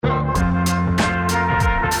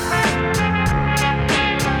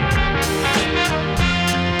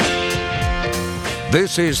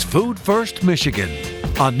This is Food First Michigan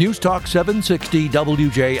on News Talk 760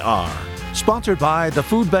 WJR, sponsored by the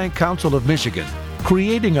Food Bank Council of Michigan,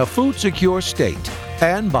 creating a food secure state,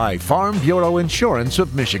 and by Farm Bureau Insurance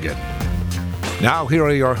of Michigan. Now here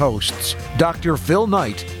are your hosts, Dr. Phil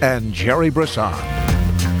Knight and Jerry Brisson.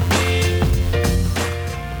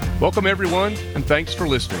 Welcome everyone, and thanks for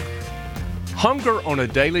listening. Hunger on a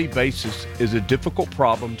daily basis is a difficult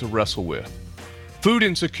problem to wrestle with. Food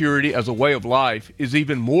insecurity as a way of life is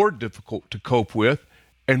even more difficult to cope with,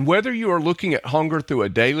 and whether you are looking at hunger through a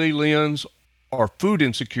daily lens or food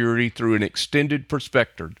insecurity through an extended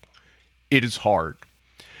perspective, it is hard.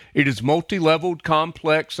 It is multi-leveled,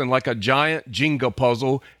 complex, and like a giant Jenga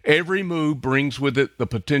puzzle, every move brings with it the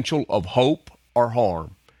potential of hope or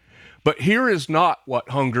harm. But here is not what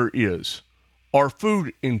hunger is, or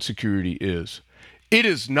food insecurity is. It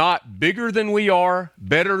is not bigger than we are,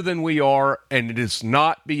 better than we are, and it is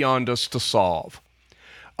not beyond us to solve.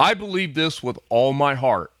 I believe this with all my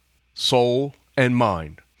heart, soul, and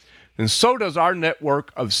mind. And so does our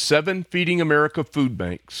network of 7 Feeding America food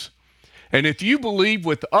banks. And if you believe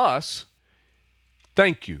with us,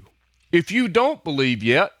 thank you. If you don't believe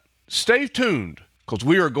yet, stay tuned, because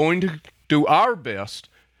we are going to do our best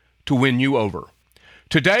to win you over.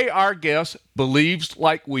 Today, our guest believes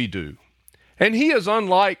like we do. And he is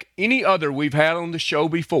unlike any other we've had on the show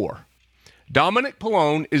before. Dominic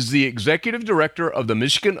Pallone is the executive director of the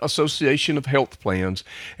Michigan Association of Health Plans,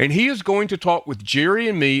 and he is going to talk with Jerry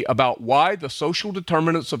and me about why the social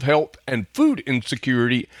determinants of health and food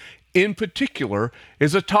insecurity in particular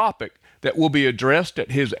is a topic that will be addressed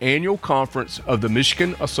at his annual conference of the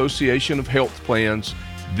Michigan Association of Health Plans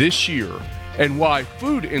this year, and why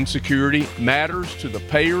food insecurity matters to the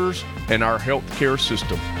payers and our health care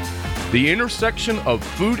system. The intersection of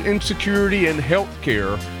food insecurity and health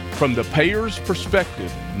care from the payer's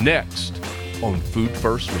perspective, next on Food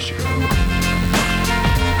First Michigan.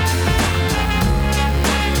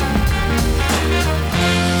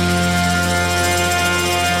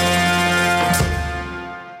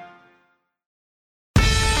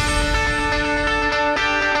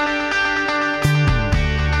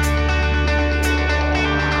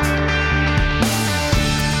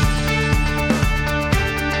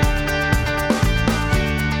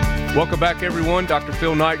 Welcome back, everyone. Dr.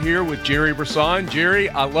 Phil Knight here with Jerry Brisson. Jerry,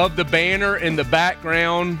 I love the banner in the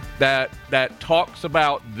background that talks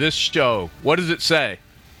about this show. What does it say?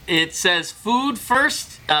 It says Food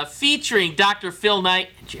First, featuring Dr. Phil Knight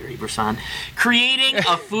and Jerry Brisson, creating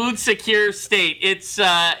a food secure state.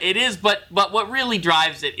 It is, but what really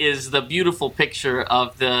drives it is the beautiful picture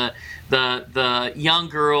of the young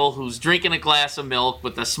girl who's drinking a glass of milk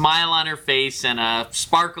with a smile on her face and a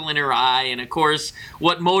sparkle in her eye. And of course,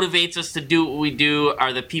 what motivates us to do what we do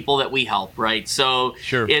are the people that we help, right? So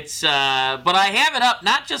sure. It's but I have it up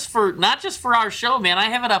not just for our show, man. I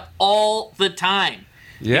have it up all the time.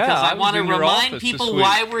 Yeah, because I want to remind people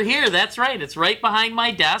why we're here. That's right. It's right behind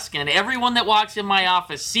my desk, and everyone that walks in my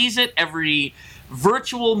office sees it. Every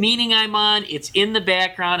virtual meeting I'm on, it's in the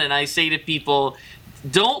background, and I say to people,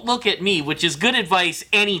 don't look at me, which is good advice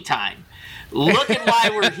anytime. Look at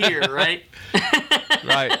why we're here, right?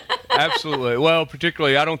 Right. Absolutely. Well,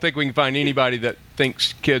 particularly, I don't think we can find anybody that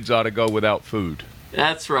thinks kids ought to go without food.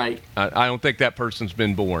 That's right. I don't think that person's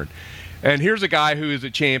been born. And here's a guy who is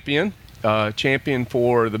a champion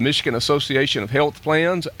for the Michigan Association of Health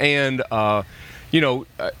Plans, and a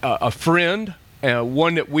friend,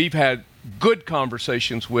 one that we've had good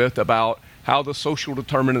conversations with about how the social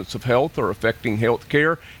determinants of health are affecting health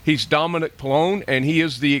care. He's Dominic Pallone, and he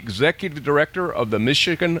is the executive director of the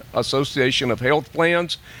Michigan Association of Health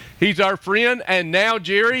Plans. He's our friend, and now,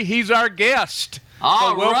 Jerry, he's our guest.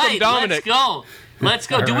 All so welcome, right, Dominic. Let's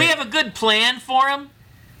go. Do we have a good plan for him?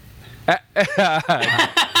 I've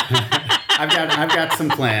got some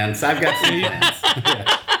plans.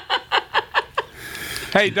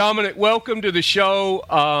 Hey, Dominic, welcome to the show,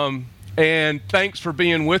 and thanks for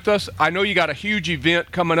being with us. I know you got a huge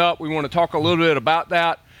event coming up. We want to talk a little bit about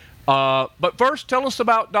that. But first, tell us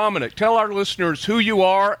about Dominic. Tell our listeners who you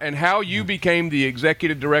are and how you became the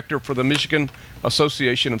executive director for the Michigan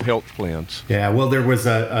Association of Health Plans. Yeah, well, there was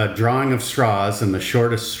a drawing of straws, and the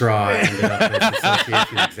shortest straw ended up as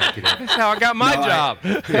association executive. That's how I got my job.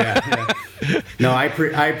 No, I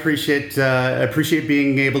appreciate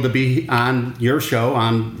being able to be on your show,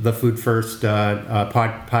 on the Food First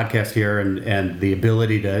podcast here, and the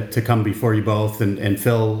ability to come before you both. And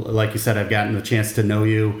Phil, like you said, I've gotten the chance to know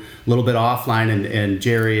you a little bit offline, and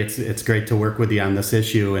Jerry, it's great to work with you on this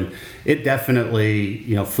issue. And it definitely,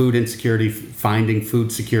 food insecurity, finding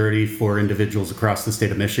food security for individuals across the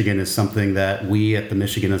state of Michigan is something that we at the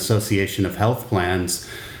Michigan Association of Health Plans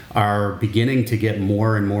are beginning to get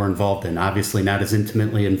more and more involved in. Obviously not as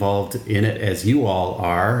intimately involved in it as you all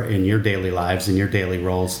are in your daily lives, in your daily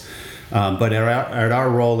roles. But at our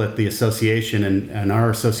role at the association, and our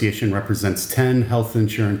association represents 10 health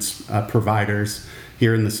insurance providers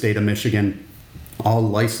here in the state of Michigan, all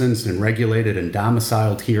licensed and regulated and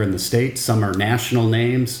domiciled here in the state. Some are national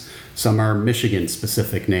names, some are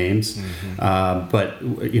Michigan-specific names. But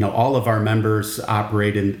all of our members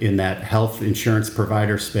operate in that health insurance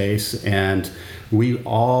provider space, and we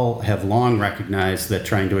all have long recognized that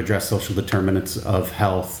trying to address social determinants of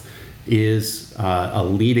health is a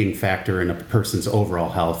leading factor in a person's overall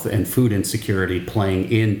health, and food insecurity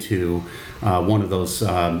playing into one of those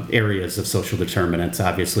areas of social determinants,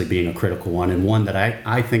 obviously being a critical one, and one that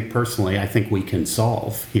I think we can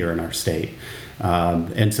solve here in our state.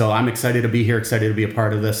 And so I'm excited to be here, excited to be a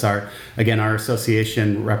part of this. Our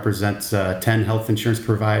association represents 10 health insurance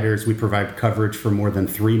providers. We provide coverage for more than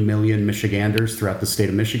 3 million Michiganders throughout the state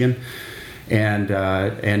of Michigan, and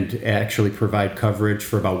actually provide coverage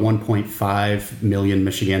for about 1.5 million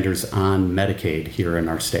Michiganders on Medicaid here in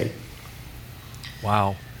our state.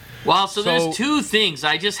 Wow. Well, so there's two things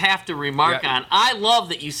I just have to remark on. I love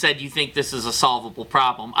that you said you think this is a solvable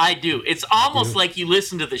problem. I do. It's almost like you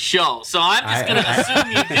listen to the show. So I'm just going to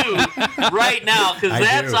assume you do right now, because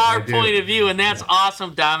that's our point of view, and that's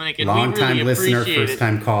awesome, Dominic, and we really appreciate it. Long-time listener,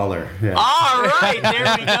 first-time caller. Yeah. All right,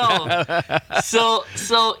 there we go.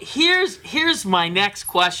 So here's my next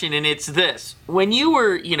question, and it's this. When you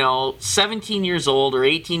were, 17 years old or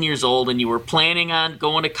 18 years old, and you were planning on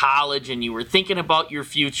going to college and you were thinking about your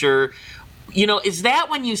future, is that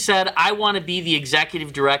when you said, I want to be the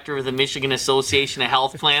executive director of the Michigan Association of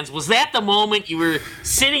Health Plans? Was that the moment you were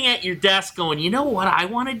sitting at your desk going, you know what I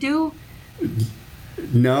want to do?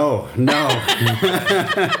 No. No.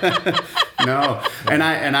 And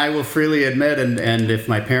I will freely admit, and if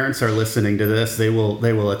my parents are listening to this, they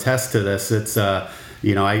will attest to this. It's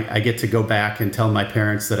I get to go back and tell my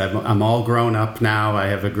parents that I'm all grown up now. I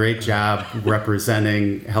have a great job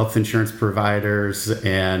representing health insurance providers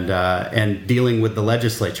and dealing with the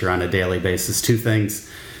legislature on a daily basis. Two things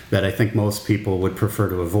that I think most people would prefer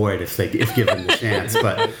to avoid if given the chance.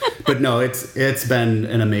 But no, it's been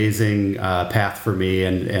an amazing path for me.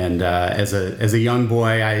 And as a young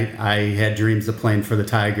boy, I had dreams of playing for the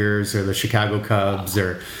Tigers or the Chicago Cubs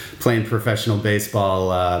or playing professional baseball,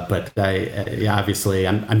 but obviously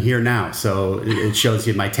I'm here now, so it shows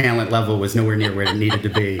you my talent level was nowhere near where it needed to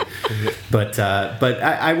be. But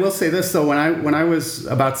I will say this though, when I was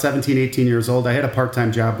about 17, 18 years old, I had a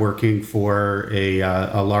part-time job working for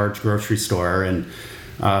a large grocery store, and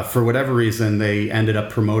for whatever reason, they ended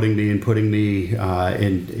up promoting me and putting me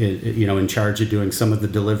in charge of doing some of the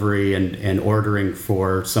delivery and ordering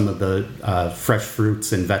for some of the fresh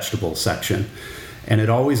fruits and vegetables section. And it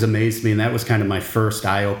always amazed me, and that was kind of my first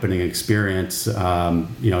eye-opening experience.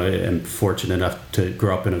 I'm fortunate enough to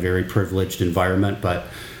grow up in a very privileged environment, but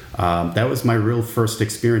that was my real first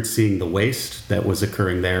experience seeing the waste that was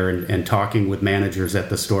occurring there and talking with managers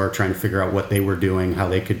at the store, trying to figure out what they were doing, how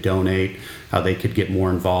they could donate, how they could get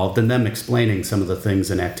more involved, and them explaining some of the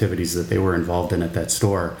things and activities that they were involved in at that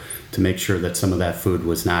store to make sure that some of that food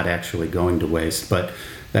was not actually going to waste. But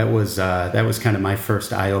that was kind of my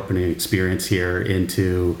first eye-opening experience here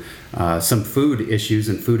into some food issues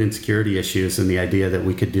and food insecurity issues, and the idea that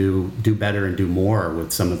we could do better and do more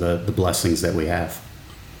with some of the blessings that we have.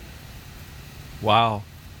 Wow,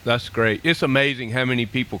 that's great. It's amazing how many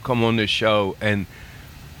people come on this show and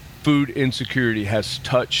food insecurity has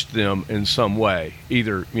touched them in some way.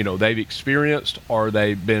 Either, they've experienced or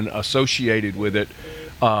they've been associated with it.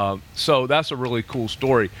 So that's a really cool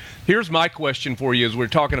story. Here's my question for you as we're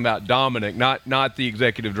talking about Dominic, not the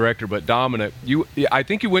executive director, but Dominic. I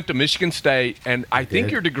think you went to Michigan State, and I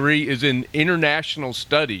think your degree is in international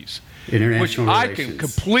studies. International which relations. I can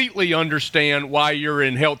completely understand why you're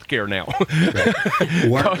in healthcare now.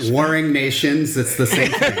 Right. Warring nations, it's the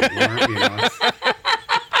same thing.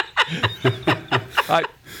 I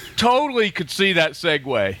totally could see that segue.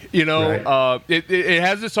 Right. It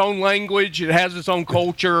has its own language, it has its own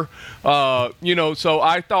culture. So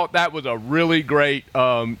I thought that was a really great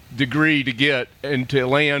degree to get and to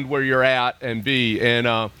land where you're at and be.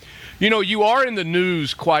 And You are in the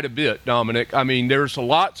news quite a bit, Dominic. I mean, there's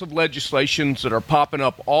lots of legislations that are popping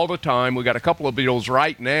up all the time. We got a couple of bills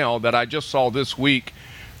right now that I just saw this week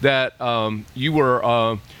that you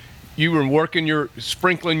were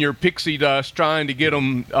sprinkling your pixie dust, trying to get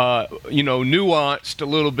them, nuanced a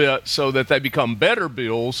little bit so that they become better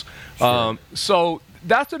bills. Sure. So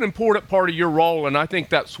that's an important part of your role, and I think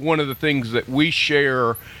that's one of the things that we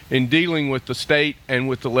share in dealing with the state and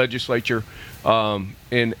with the legislature, and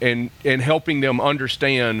helping them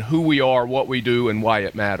understand who we are, what we do, and why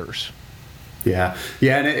it matters. Yeah,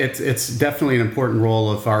 and it's definitely an important role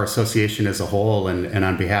of our association as a whole, and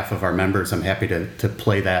on behalf of our members, I'm happy to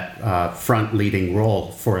play that front-leading role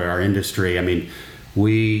for our industry. I mean,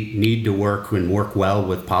 we need to work well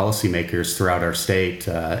with policymakers throughout our state,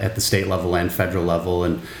 at the state level and federal level,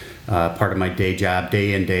 and part of my day job,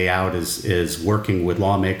 day in, day out, is working with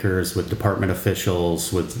lawmakers, with department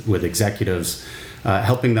officials, with executives,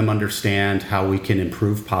 helping them understand how we can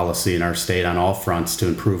improve policy in our state on all fronts to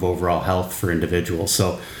improve overall health for individuals.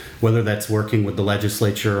 So whether that's working with the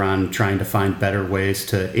legislature on trying to find better ways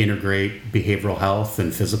to integrate behavioral health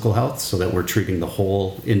and physical health so that we're treating the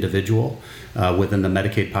whole individual within the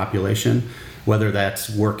Medicaid population, whether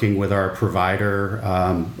that's working with our provider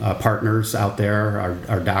partners out there,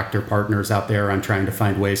 our doctor partners out there on trying to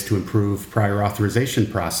find ways to improve prior authorization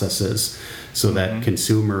processes so that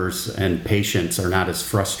consumers and patients are not as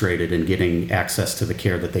frustrated in getting access to the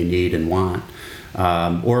care that they need and want.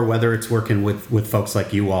 Or whether it's working with folks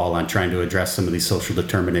like you all on trying to address some of these social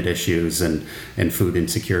determinant issues and food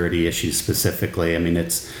insecurity issues specifically. I mean,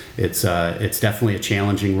 it's definitely a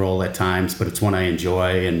challenging role at times, but it's one I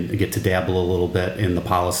enjoy and get to dabble a little bit in the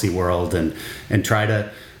policy world and try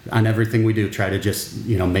to, on everything we do, try to just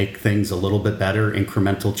make things a little bit better.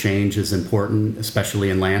 Incremental change is important, especially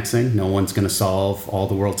in Lansing. No one's going to solve all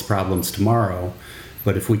the world's problems tomorrow.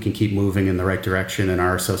 But if we can keep moving in the right direction and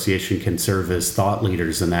our association can serve as thought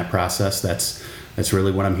leaders in that process, that's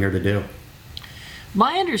really what I'm here to do.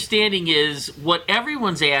 My understanding is what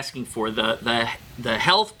everyone's asking for, the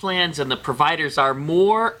health plans and the providers, are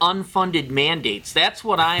more unfunded mandates. That's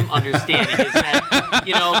what I'm understanding, is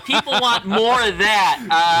that people want more of that.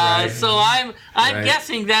 Right. So I'm right.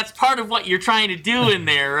 Guessing that's part of what you're trying to do in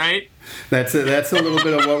there, right? That's a little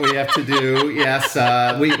bit of what we have to do. Yes,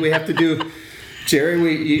 we have to do.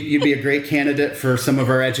 Jerry, you'd be a great candidate for some of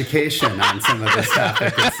our education on some of this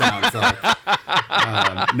topic, it sounds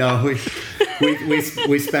like. No,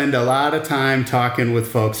 we spend a lot of time talking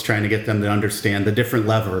with folks, trying to get them to understand the different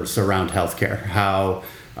levers around healthcare. How,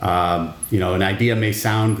 an idea may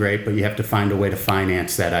sound great, but you have to find a way to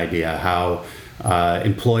finance that idea. How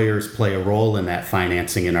employers play a role in that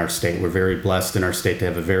financing in our state. We're very blessed in our state to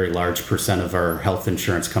have a very large percent of our health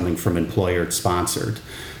insurance coming from employer-sponsored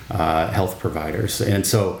health providers. And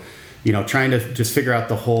so, trying to just figure out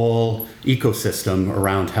the whole ecosystem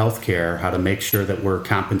around healthcare, how to make sure that we're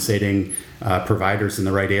compensating providers in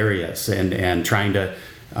the right areas and trying to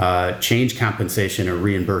change compensation or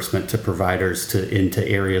reimbursement to providers into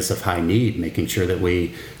areas of high need, making sure that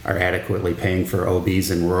we are adequately paying for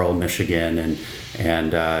OBs in rural Michigan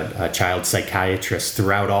and child psychiatrists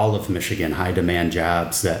throughout all of Michigan, high demand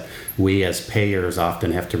jobs that we as payers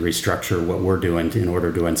often have to restructure what we're doing in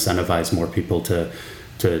order to incentivize more people to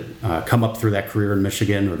come up through that career in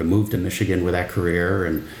Michigan or to move to Michigan with that career.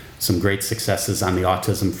 And some great successes on the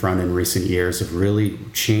autism front in recent years of really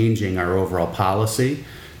changing our overall policy,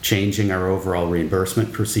 changing our overall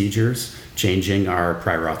reimbursement procedures, changing our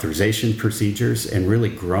prior authorization procedures, and really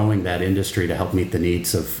growing that industry to help meet the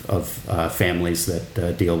needs of families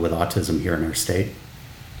that deal with autism here in our state.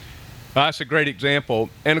 That's a great example.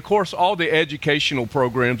 And of course, all the educational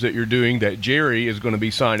programs that you're doing that Jerry is going to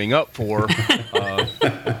be signing up for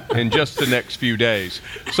in just the next few days.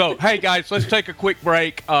 So, hey guys, let's take a quick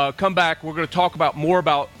break. Come back. We're going to talk more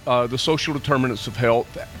about the social determinants of health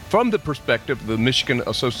from the perspective of the Michigan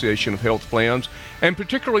Association of Health Plans, and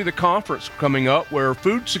particularly the conference coming up where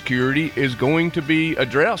food security is going to be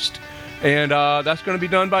addressed. And that's going to be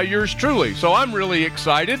done by yours truly. So I'm really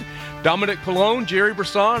excited. Dominic Pallone, Jerry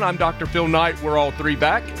Brisson, I'm Dr. Phil Knight. We're all three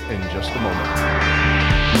back in just a moment.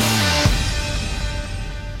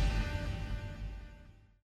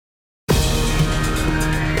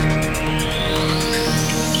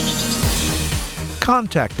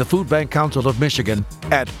 Contact the Food Bank Council of Michigan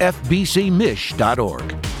at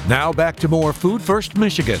fbcmich.org. Now back to more Food First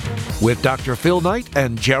Michigan with Dr. Phil Knight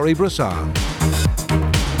and Jerry Brisson.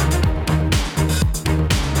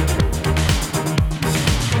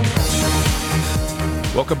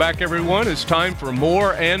 Welcome back, everyone. It's time for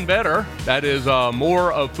More and Better. That is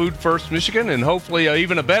more of Food First Michigan, and hopefully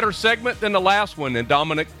even a better segment than the last one. And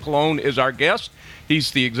Dominic Colon is our guest.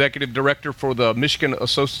 He's the executive director for the Michigan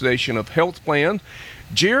Association of Health Plans.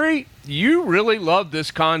 Jerry, you really love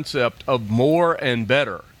this concept of more and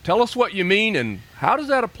better. Tell us what you mean, and how does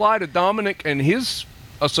that apply to Dominic and his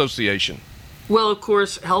association? Well, of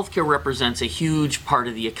course, healthcare represents a huge part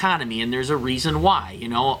of the economy, and there's a reason why. You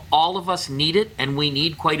know, all of us need it, and we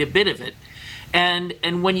need quite a bit of it.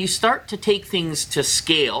 And when you start to take things to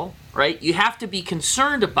scale, right, you have to be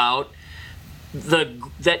concerned about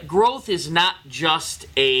that growth is not just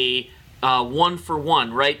a one for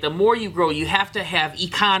one, right? The more you grow, you have to have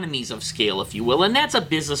economies of scale, if you will, and that's a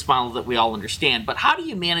business model that we all understand. But how do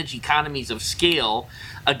you manage economies of scale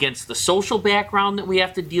against the social background that we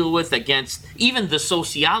have to deal with, against even the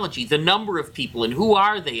sociology, the number of people, and who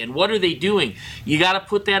are they, and what are they doing? You got to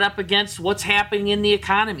put that up against what's happening in the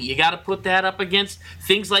economy. You got to put that up against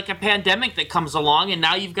things like a pandemic that comes along, and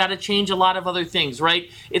now you've got to change a lot of other things,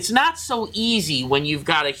 right? It's not so easy when you've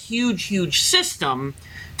got a huge system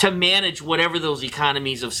to manage whatever those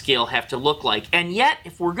economies of scale have to look like. And yet,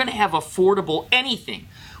 if we're going to have affordable anything,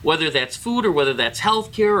 whether that's food or whether that's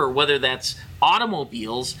healthcare or whether that's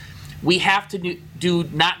automobiles, we have to do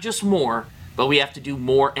not just more, but we have to do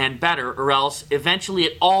more and better, or else eventually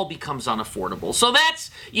it all becomes unaffordable. So that's,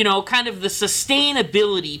 kind of the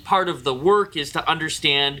sustainability part of the work, is to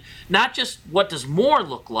understand not just what does more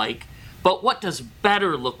look like, but what does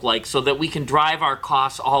better look like, so that we can drive our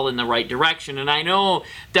costs all in the right direction. And I know,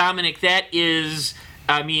 Dominic, that is,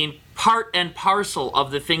 part and parcel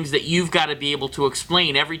of the things that you've got to be able to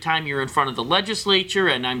explain every time you're in front of the legislature,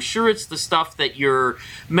 and I'm sure it's the stuff that your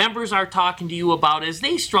members are talking to you about as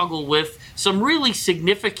they struggle with some really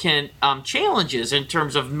significant challenges in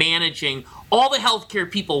terms of managing all the healthcare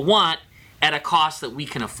people want at a cost that we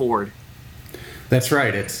can afford. That's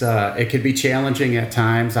right. It could be challenging at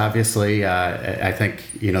times. Obviously, I think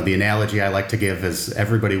the analogy I like to give is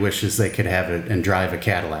everybody wishes they could have it and drive a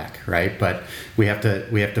Cadillac, right? But we have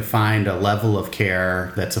to find a level of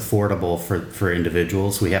care that's affordable for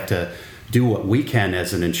individuals. We have to do what we can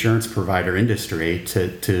as an insurance provider industry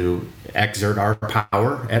to exert our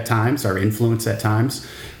power at times, our influence at times,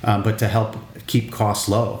 but to help keep costs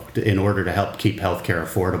low in order to help keep healthcare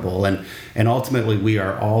affordable. And ultimately,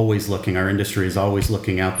 our industry is always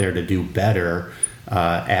looking out there to do better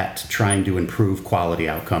at trying to improve quality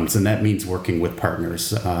outcomes. And that means working with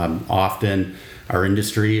partners. Often, our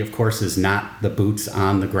industry, of course, is not the boots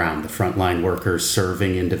on the ground, the frontline workers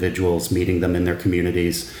serving individuals, meeting them in their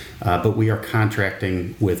communities. But we are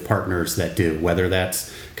contracting with partners that do, whether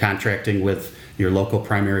that's contracting with your local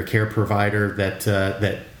primary care provider that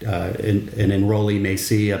an enrollee may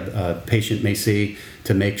see, a patient may see,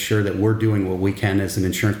 to make sure that we're doing what we can as an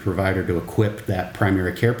insurance provider to equip that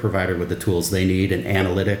primary care provider with the tools they need, and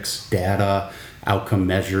analytics, data, outcome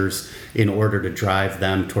measures, in order to drive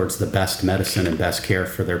them towards the best medicine and best care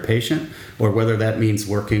for their patient, or whether that means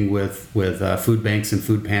working with food banks and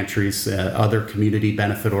food pantries, other community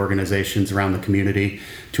benefit organizations around the community,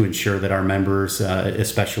 to ensure that our members,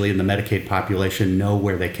 especially in the Medicaid population, know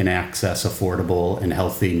where they can access affordable and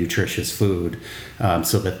healthy, nutritious food,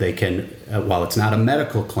 so that they can, while it's not a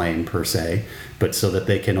medical claim per se, but so that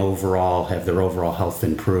they can overall have their overall health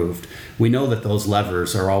improved. We know that those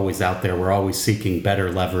levers are always out there. We're always seeking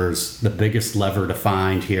better levers. The biggest lever to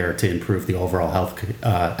find here to improve the overall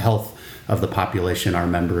health of the population our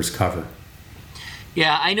members cover.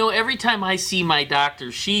 Yeah, I know every time I see my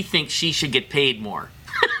doctor, she thinks she should get paid more.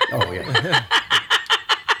 Oh, yeah.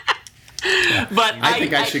 Yeah. But I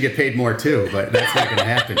think I should get paid more too, but that's not going to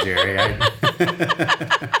happen, Jerry.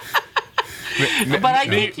 But I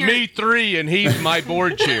think me 3, and he's my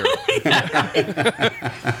board chair.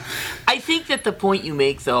 I think that the point you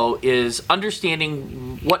make, though, is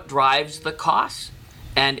understanding what drives the costs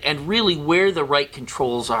and really where the right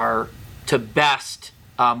controls are to best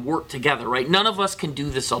work together, right? None of us can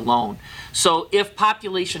do this alone. So if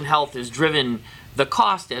population health is driven, the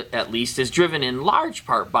cost at least is driven in large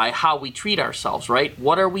part by how we treat ourselves, right?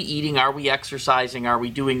 What are we eating? Are we exercising? Are we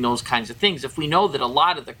doing those kinds of things? If we know that a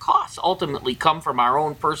lot of the costs ultimately come from our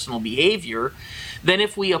own personal behavior, then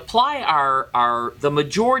if we apply the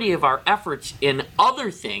majority of our efforts in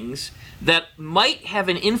other things that might have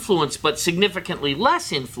an influence but significantly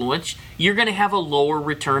less influence, you're going to have a lower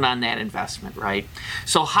return on that investment, right?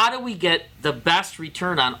 So how do we get the best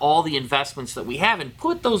return on all the investments that we have and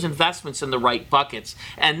put those investments in the right buckets?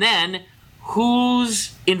 And then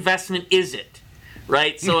whose investment is it,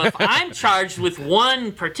 right? So if I'm charged with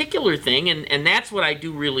one particular thing, and that's what I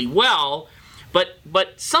do really well, but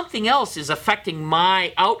something else is affecting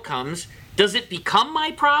my outcomes. Does it become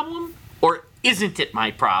my problem, or isn't it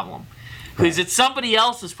my problem? Is it somebody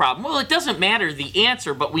else's problem? Well, it doesn't matter the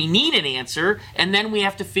answer, but we need an answer, and then we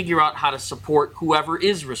have to figure out how to support whoever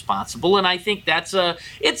is responsible. And I think that's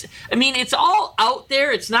it's all out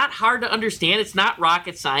there. It's not hard to understand. It's not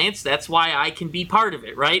rocket science. That's why I can be part of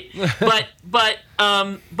it, right? but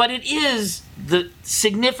it is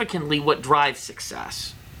significantly what drives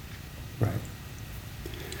success. Right.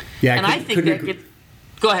 Yeah, and I think that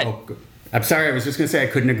go ahead. Oh, I'm sorry, I was just going to say I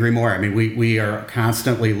couldn't agree more. I mean, we are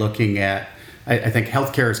constantly looking at, I think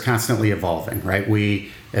healthcare is constantly evolving, right?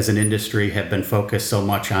 We, as an industry, have been focused so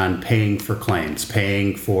much on paying for claims,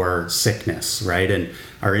 paying for sickness, right? And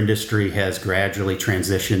our industry has gradually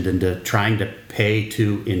transitioned into trying to pay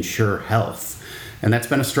to ensure health. And that's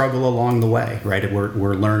been a struggle along the way, right?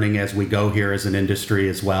 We're learning as we go here as an industry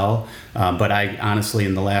as well. But I honestly,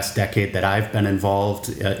 in the last decade that I've been involved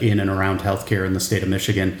in and around healthcare in the state of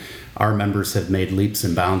Michigan, our members have made leaps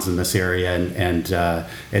and bounds in this area. And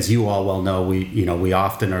as you all well know, we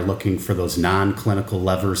often are looking for those non-clinical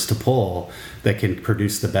levers to pull that can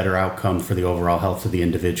produce the better outcome for the overall health of the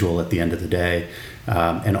individual at the end of the day.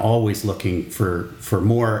 And always looking for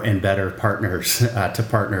more and better partners to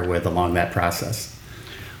partner with along that process.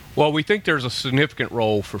 Well, we think there's a significant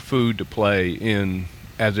role for food to play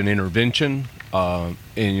as an intervention,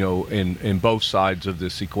 in both sides of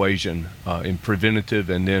this equation, in preventative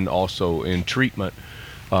and then also in treatment.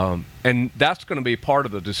 And that's going to be part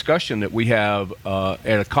of the discussion that we have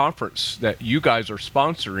at a conference that you guys are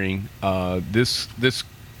sponsoring this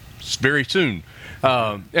very soon.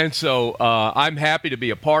 And so I'm happy to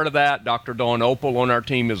be a part of that. Dr. Dawn Opal on our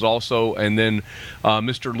team is also, and then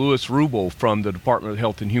Mr. Louis Rubel from the Department of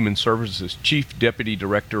Health and Human Services, Chief Deputy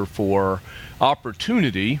Director for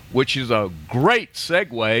Opportunity, which is a great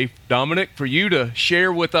segue, Dominic, for you to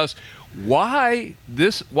share with us why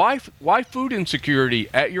food insecurity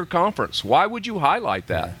at your conference. Why would you highlight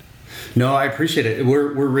that? No, I appreciate it.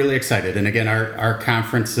 We're really excited. And again, our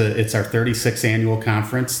conference, it's our 36th annual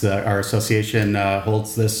conference. Our association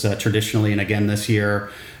holds this traditionally, and again this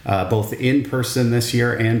year, both in person this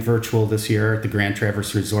year and virtual this year at the Grand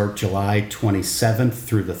Traverse Resort, July 27th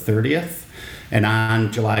through the 30th. And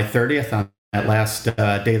on July 30th, on that last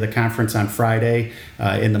day of the conference on Friday,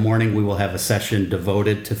 in the morning, we will have a session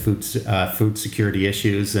devoted to food security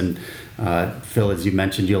issues. And Phil, as you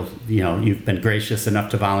mentioned, you've been gracious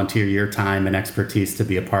enough to volunteer your time and expertise to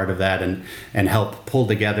be a part of that and help pull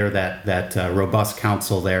together that robust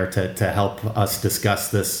council there to help us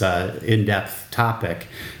discuss this in-depth topic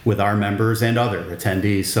with our members and other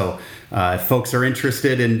attendees. So if folks are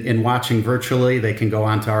interested in watching virtually, they can go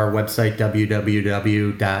onto our website, www.mahp.org,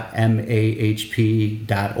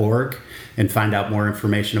 and find out more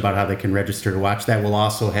information about how they can register to watch that. We'll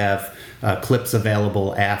also have clips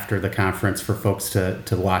available after the conference for folks to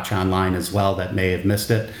watch online as well that may have missed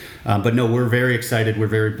it. But no, we're very excited. We're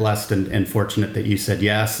very blessed and fortunate that you said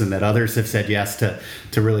yes and that others have said yes to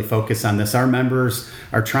really focus on this. Our members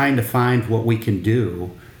are trying to find what we can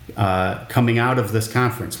do coming out of this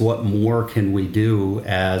conference. What more can we do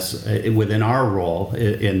as within our role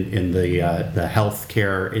in the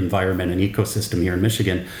healthcare environment and ecosystem here in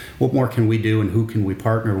Michigan? What more can we do, and who can we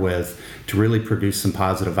partner with to really produce some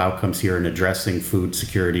positive outcomes here in addressing food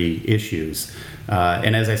security issues?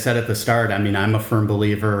 And as I said at the start, I mean, I'm a firm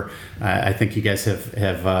believer. I think you guys have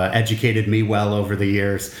educated me well over the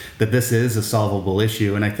years that this is a solvable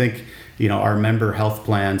issue, and I think our member health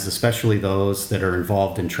plans, especially those that are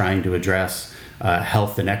involved in trying to address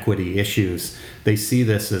health and equity issues, they see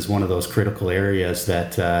this as one of those critical areas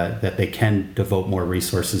that they can devote more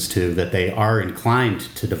resources to, that they are inclined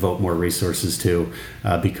to devote more resources to,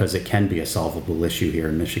 because it can be a solvable issue here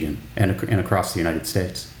in Michigan and across the United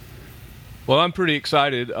States. Well, I'm pretty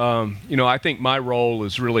excited. I think my role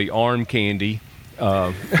is really arm candy.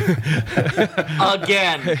 Again.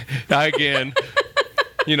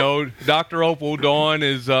 Dr. Opal, Dawn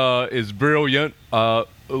is brilliant.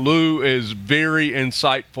 Lou is very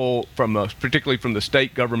insightful particularly from the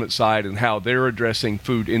state government side and how they're addressing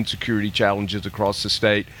food insecurity challenges across the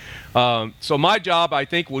state. So my job, I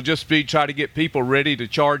think, will just be try to get people ready to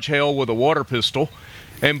charge hell with a water pistol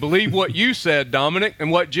and believe what you said, Dominic,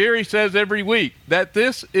 and what Jerry says every week, that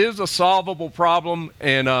this is a solvable problem,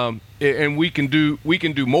 and we can do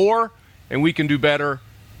more and we can do better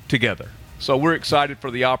together. So we're excited for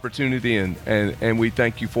the opportunity, and we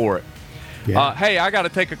thank you for it. Yeah. Hey, I got to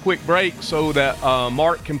take a quick break so that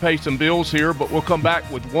Mark can pay some bills here, but we'll come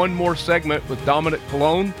back with one more segment with Dominic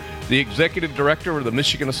Colon, the Executive Director of the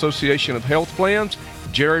Michigan Association of Health Plans,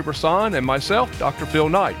 Jerry Brisson, and myself, Dr. Phil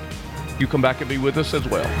Knight. you come back and be with us as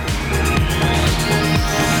well.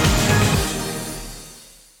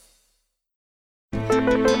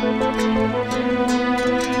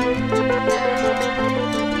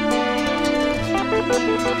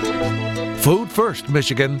 Food First,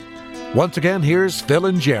 Michigan. Once again, here's Phil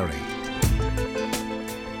and Jerry.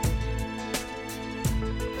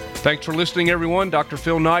 Thanks for listening, everyone. Dr.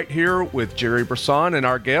 Phil Knight here with Jerry Brisson and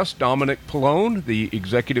our guest, Dominic Pallone, the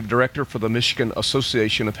Executive Director for the Michigan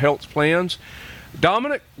Association of Health Plans.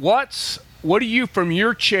 Dominic, what do you, from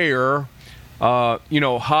your chair,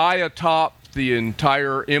 high atop the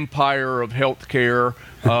entire empire of healthcare,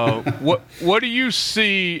 what do you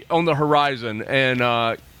see on the horizon?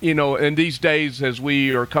 And, in these days as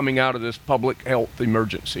we are coming out of this public health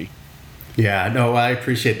emergency? Yeah, no, I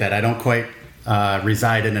appreciate that. I don't quite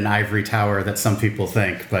reside in an ivory tower that some people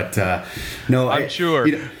think, but no, I'm sure.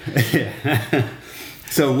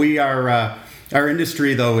 So we are, our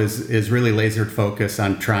industry though is really laser focused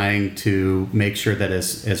on trying to make sure that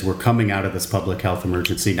as we're coming out of this public health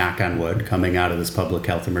emergency, knock on wood, coming out of this public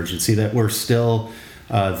health emergency, that we're still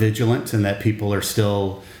vigilant and that people are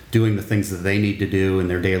still doing the things that they need to do in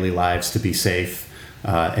their daily lives to be safe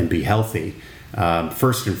and be healthy.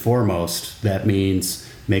 First and foremost, that means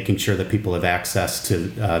making sure that people have access to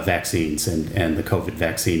vaccines and the COVID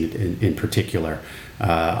vaccine in particular.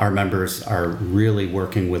 Our members are really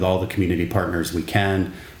working with all the community partners we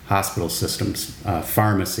can, hospital systems,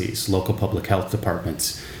 pharmacies, local public health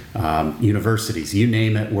departments, universities, you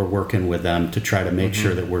name it, we're working with them to try to make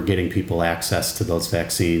sure that we're getting people access to those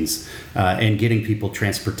vaccines and getting people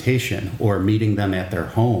transportation or meeting them at their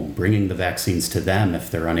home, bringing the vaccines to them if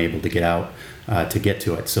they're unable to get out to get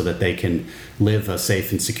to it so that they can live a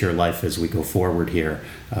safe and secure life as we go forward here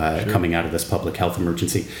coming out of this public health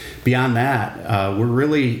emergency. Beyond that, we're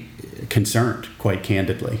really concerned, quite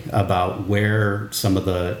candidly, about where some of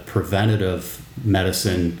the preventative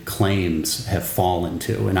medicine claims have fallen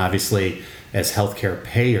to. And obviously, as healthcare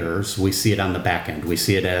payers, we see it on the back end. We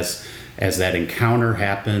see it as that encounter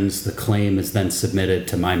happens, the claim is then submitted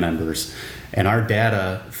to my members. And our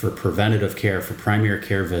data for preventative care, for primary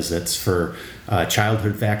care visits, for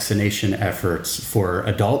childhood vaccination efforts, for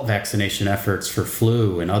adult vaccination efforts for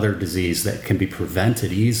flu and other disease that can be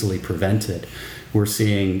prevented, easily prevented, we're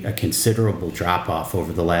seeing a considerable drop-off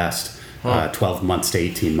over the last 12 months to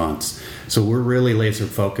 18 months. So we're really laser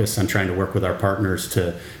focused on trying to work with our partners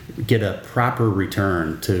to get a proper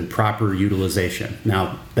return to proper utilization.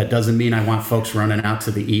 Now, that doesn't mean I want folks running out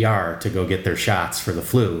to the ER to go get their shots for the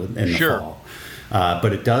flu in the fall.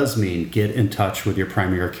 But it does mean get in touch with your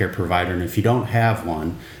primary care provider. And if you don't have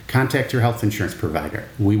one, contact your health insurance provider.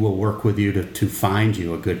 We will work with you to find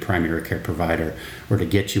you a good primary care provider or to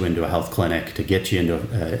get you into a health clinic, to get you into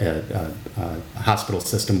a hospital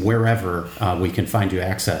system, wherever we can find you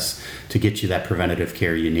access to get you that preventative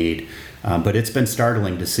care you need. But it's been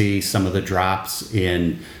startling to see some of the drops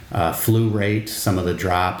in flu rate, some of the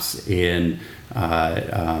drops in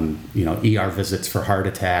ER visits for heart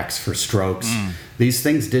attacks, for strokes. These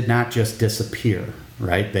things did not just disappear,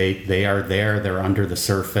 right? They are there, they're under the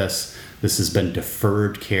surface. This has been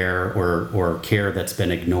deferred care or care that's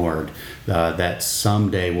been ignored that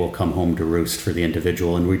someday will come home to roost for the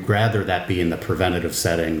individual. And we'd rather that be in the preventative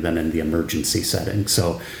setting than in the emergency setting.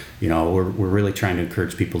 So, we're really trying to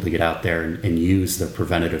encourage people to get out there and use the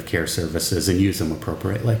preventative care services and use them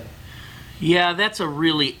appropriately. Yeah, that's a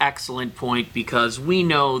really excellent point, because we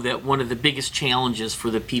know that one of the biggest challenges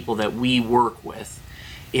for the people that we work with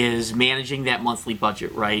is managing that monthly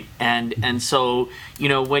budget, right? And so,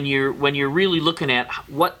 when you're really looking at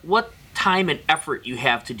what time and effort you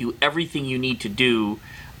have to do everything you need to do,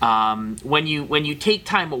 when you take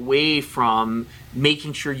time away from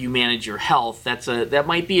making sure you manage your health, that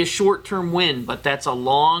might be a short-term win, but that's a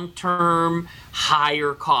long-term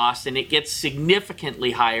higher cost, and it gets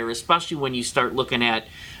significantly higher, especially when you start looking at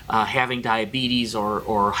having diabetes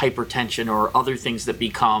or hypertension or other things that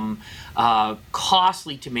become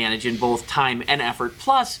costly to manage in both time and effort.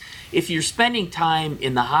 Plus, if you're spending time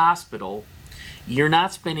in the hospital, you're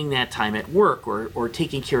not spending that time at work or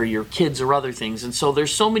taking care of your kids or other things. And so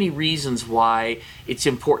there's so many reasons why it's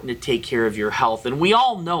important to take care of your health. And we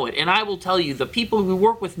all know it. And I will tell you, the people we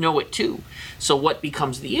work with know it too. So what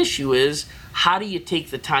becomes the issue is, how do you take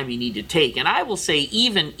the time you need to take? And I will say,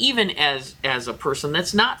 even as a person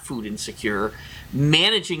that's not food insecure,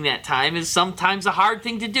 managing that time is sometimes a hard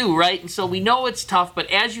thing to do, right? And so we know it's tough,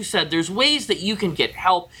 but as you said, there's ways that you can get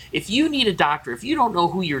help. If you need a doctor, if you don't know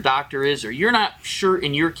who your doctor is, or you're not sure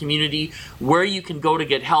in your community where you can go to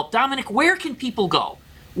get help, Dominic, where can people go?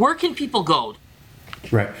 Where can people go?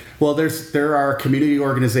 Right. Well, there are community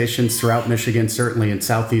organizations throughout Michigan, certainly in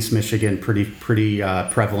Southeast Michigan, pretty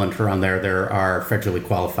prevalent around there. There are federally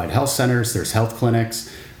qualified health centers. There's health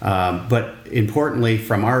clinics. But importantly,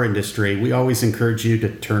 from our industry, we always encourage you to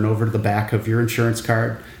turn over to the back of your insurance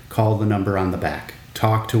card, call the number on the back,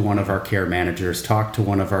 talk to one of our care managers, talk to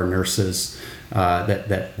one of our nurses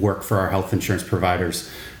that work for our health insurance providers.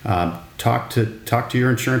 Talk to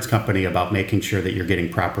your insurance company about making sure that you're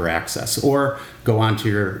getting proper access, or go onto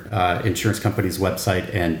your insurance company's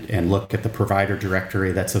website and look at the provider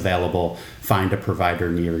directory that's available. Find a provider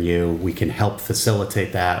near you. We can help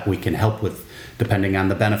facilitate that. We can help with, depending on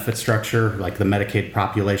the benefit structure, like the Medicaid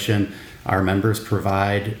population, our members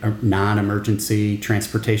provide non-emergency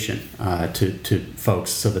transportation to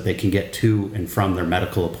folks so that they can get to and from their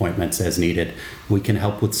medical appointments as needed. We can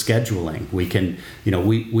help with scheduling. We can,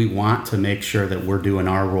 we want to make sure that we're doing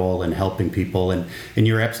our role in helping people. And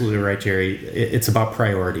you're absolutely right, Jerry. It's about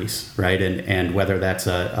priorities, right? And whether that's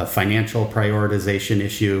a financial prioritization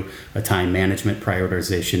issue, a time management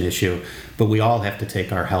prioritization issue, but we all have to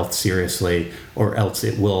take our health seriously, or else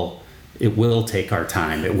it will take our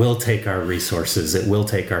time, it will take our resources, it will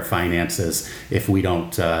take our finances if we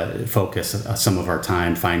don't focus some of our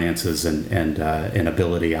time, finances, and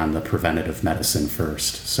ability on the preventative medicine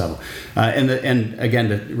first. So, and again,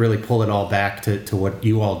 to really pull it all back to what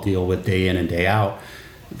you all deal with day in and day out,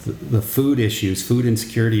 the food issues, food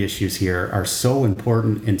insecurity issues here are so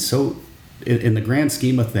important, and so in the grand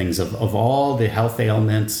scheme of things, of all the health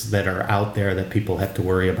ailments that are out there that people have to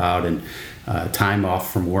worry about, and time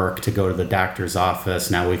off from work to go to the doctor's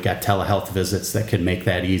office. Now we've got telehealth visits that could make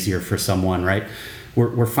that easier for someone, right?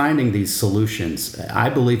 We're finding these solutions. I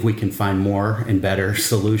believe we can find more and better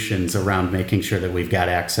solutions around making sure that we've got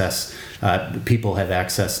access, people have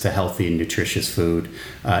access to healthy and nutritious food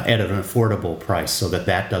at an affordable price, so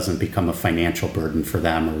that doesn't become a financial burden for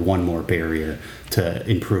them, or one more barrier to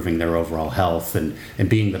improving their overall health and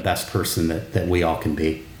being the best person that we all can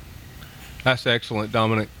be. That's excellent,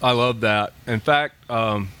 Dominic. I love that. In fact,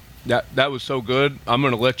 that was so good. I'm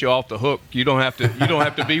going to let you off the hook. You don't have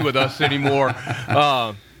to be with us anymore.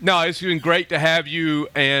 No, it's been great to have you.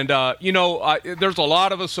 And there's a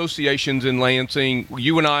lot of associations in Lansing.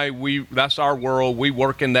 You and I, that's our world. We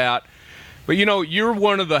work in that. But you're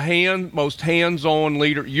one of the most hands-on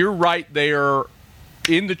leader. You're right there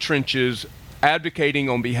in the trenches, advocating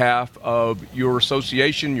on behalf of your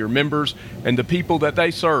association, your members, and the people that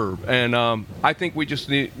they serve. And I think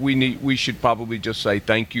we should probably just say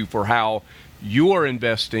thank you for how you are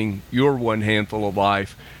investing your one handful of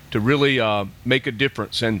life to really make a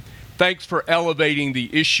difference. And thanks for elevating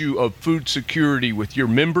the issue of food security with your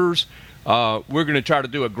members. We're going to try to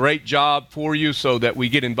do a great job for you so that we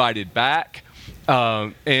get invited back.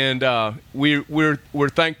 And we're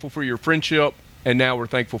thankful for your friendship, and now we're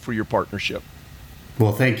thankful for your partnership.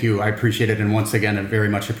 Well, thank you. I appreciate it. And once again, I very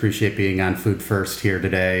much appreciate being on Food First here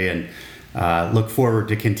today, and look forward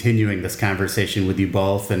to continuing this conversation with you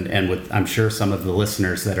both, and with, I'm sure, some of the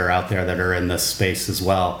listeners that are out there that are in this space as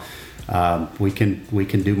well. We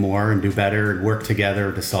can do more and do better and work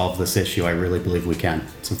together to solve this issue. I really believe we can.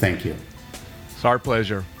 So thank you. It's our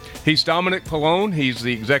pleasure. He's Dominic Pallone. He's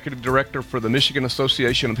the Executive Director for the Michigan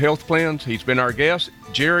Association of Health Plans. He's been our guest.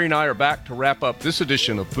 Jerry and I are back to wrap up this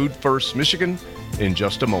edition of Food First Michigan in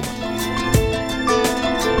just a moment.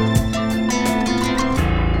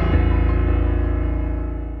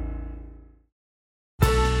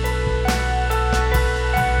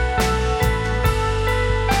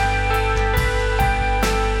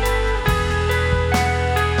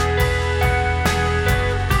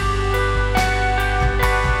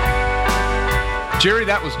 Jerry,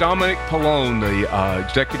 that was Dominic Pallone, the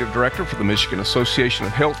Executive Director for the Michigan Association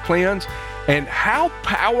of Health Plans. And how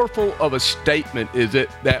powerful of a statement is it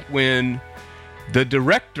that when the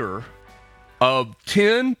director of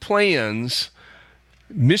 10 plans,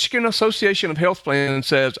 Michigan Association of Health Plans,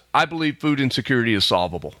 says, I believe food insecurity is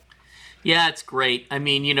solvable? Yeah, it's great. I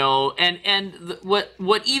mean,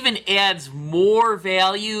 what even adds more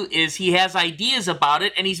value is he has ideas about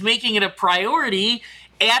it, and he's making it a priority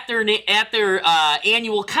at their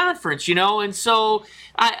annual conference, and so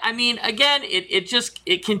I mean, again,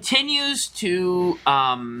 it continues to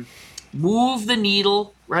move the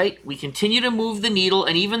needle, right? We continue to move the needle,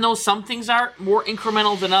 and even though some things are more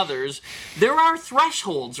incremental than others, there are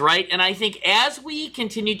thresholds, right? And I think as we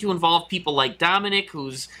continue to involve people like Dominic,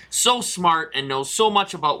 who's so smart and knows so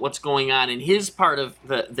much about what's going on in his part of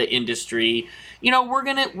the industry, we're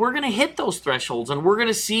gonna hit those thresholds, and we're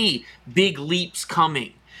gonna see big leaps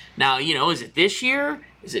coming. Now, is it this year?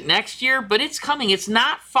 Is it next year? But it's coming. It's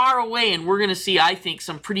not far away, and we're going to see, I think,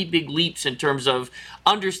 some pretty big leaps in terms of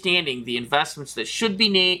understanding the investments that should be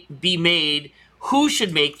made, who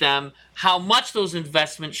should make them, how much those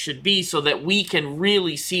investments should be, so that we can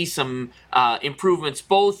really see some improvements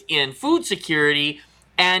both in food security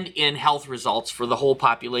and in health results for the whole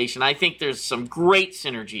population. I think there's some great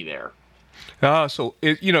synergy there. So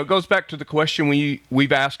it goes back to the question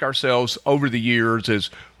we've asked ourselves over the years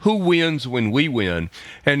is who wins when we win?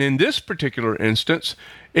 And in this particular instance,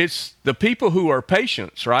 it's the people who are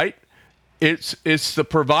patients, right? It's the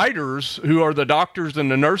providers who are the doctors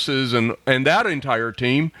and the nurses and that entire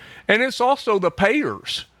team. And it's also the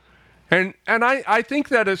payers. And I think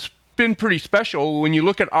that it's been pretty special when you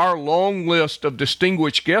look at our long list of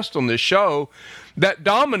distinguished guests on this show, that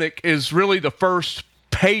Dominic is really the first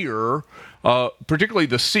payer, particularly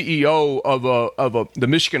the CEO of the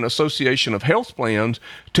Michigan Association of Health Plans,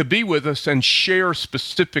 to be with us and share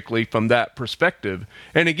specifically from that perspective.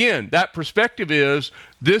 And again, that perspective is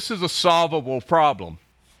this is a solvable problem.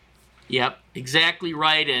 Yep, exactly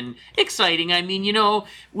right, and exciting. I mean,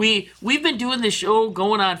 we've been doing this show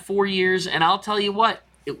going on 4 years, and I'll tell you what,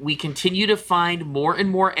 we continue to find more and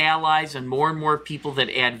more allies and more people that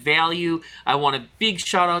add value. I want a big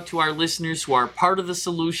shout out to our listeners who are part of the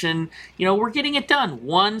solution. We're getting it done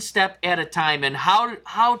one step at a time, and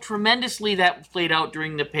how tremendously that played out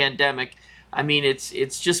during the pandemic. I mean,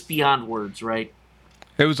 it's just beyond words, right?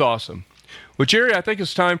 It was awesome. Well, Jerry, I think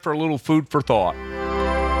it's time for a little food for thought.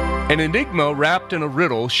 An enigma wrapped in a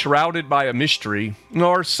riddle, shrouded by a mystery,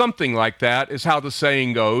 or something like that is how the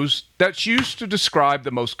saying goes, that's used to describe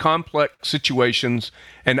the most complex situations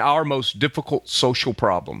and our most difficult social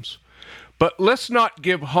problems. But let's not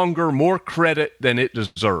give hunger more credit than it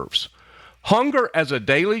deserves. Hunger as a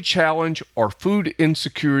daily challenge or food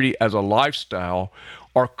insecurity as a lifestyle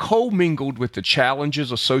are commingled with the challenges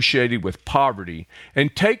associated with poverty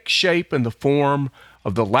and take shape in the form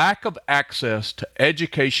of the lack of access to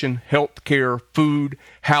education, health care, food,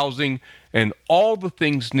 housing, and all the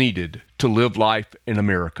things needed to live life in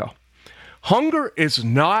America. Hunger is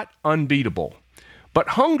not unbeatable, but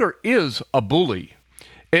hunger is a bully.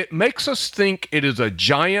 It makes us think it is a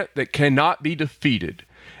giant that cannot be defeated.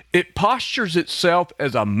 It postures itself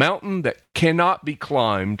as a mountain that cannot be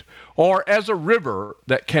climbed or as a river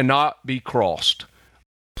that cannot be crossed.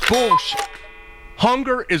 Bullshit.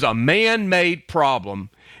 Hunger is a man-made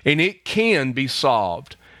problem, and it can be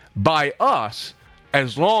solved by us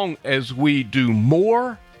as long as we do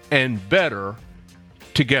more and better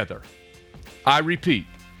together. I repeat,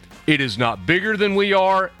 it is not bigger than we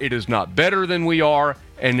are, it is not better than we are,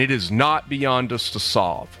 and it is not beyond us to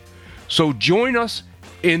solve. So join us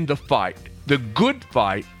in the fight, the good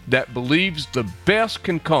fight that believes the best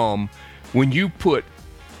can come when you put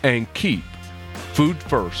and keep food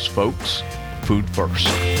first, folks. Food first.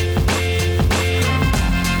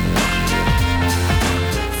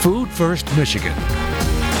 Food First Michigan.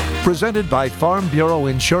 Presented by Farm Bureau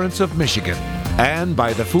Insurance of Michigan and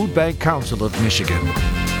by the Food Bank Council of Michigan.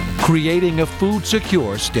 Creating a food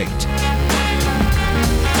secure state.